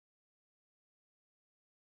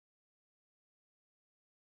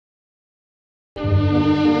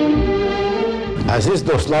Aziz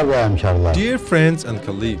dostlar ve hemkarlar. Dear friends and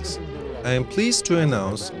colleagues, I am pleased to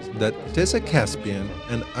announce that TESA Caspian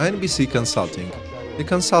and INBC Consulting, the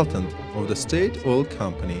consultant of the State Oil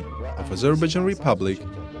Company of Azerbaijan Republic,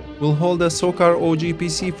 will hold a SOCAR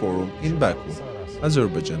OGPC Forum in Baku,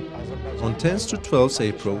 Azerbaijan, on 10th to 12th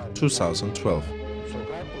April 2012.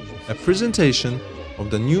 A presentation of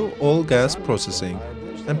the new oil gas processing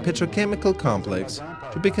and petrochemical complex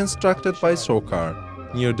to be constructed by SOCAR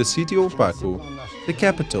near the city of Baku, the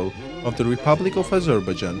capital of the Republic of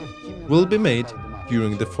Azerbaijan, will be made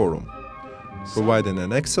during the forum, providing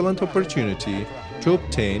an excellent opportunity to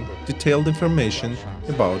obtain detailed information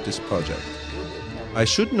about this project. I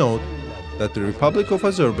should note that the Republic of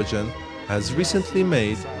Azerbaijan has recently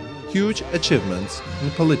made huge achievements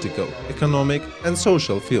in political, economic and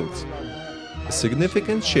social fields. A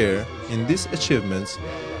significant share in these achievements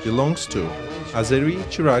belongs to Azeri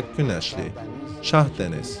Çırak Güneşli, Shah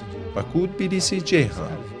Deniz, Baku Tbilisi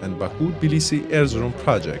Ceyhan and Baku Tbilisi Erzurum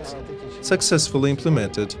projects, successfully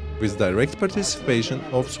implemented with direct participation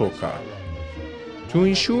of SOCAR. To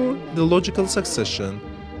ensure the logical succession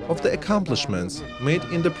of the accomplishments made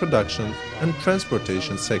in the production and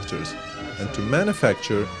transportation sectors and to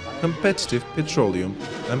manufacture competitive petroleum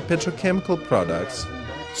and petrochemical products,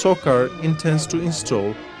 SOCAR intends to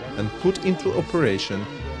install and put into operation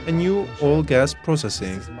a new oil gas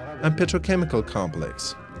processing and petrochemical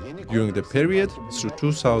complex during the period through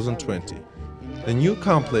 2020. The new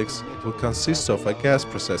complex will consist of a gas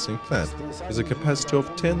processing plant with a capacity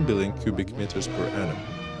of 10 billion cubic meters per annum,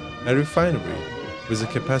 a refinery with a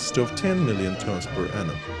capacity of 10 million tons per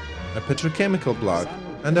annum, a petrochemical block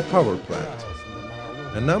and a power plant.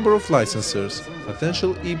 A number of licensors,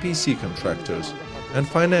 potential EPC contractors, and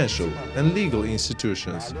financial and legal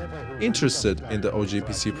institutions interested in the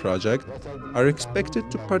OGPC project are expected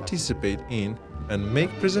to participate in and make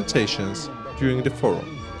presentations during the forum,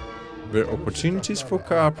 where opportunities for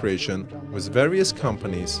cooperation with various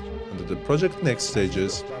companies under the project next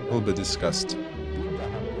stages will be discussed.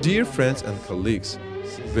 Dear friends and colleagues,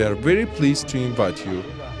 we are very pleased to invite you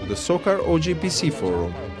to the SOCAR OGPC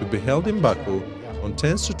Forum to be held in Baku on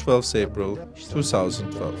 10th to 12th April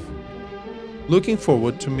 2012. Looking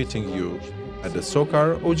forward to meeting you at the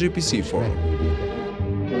SOCAR OGPC Forum.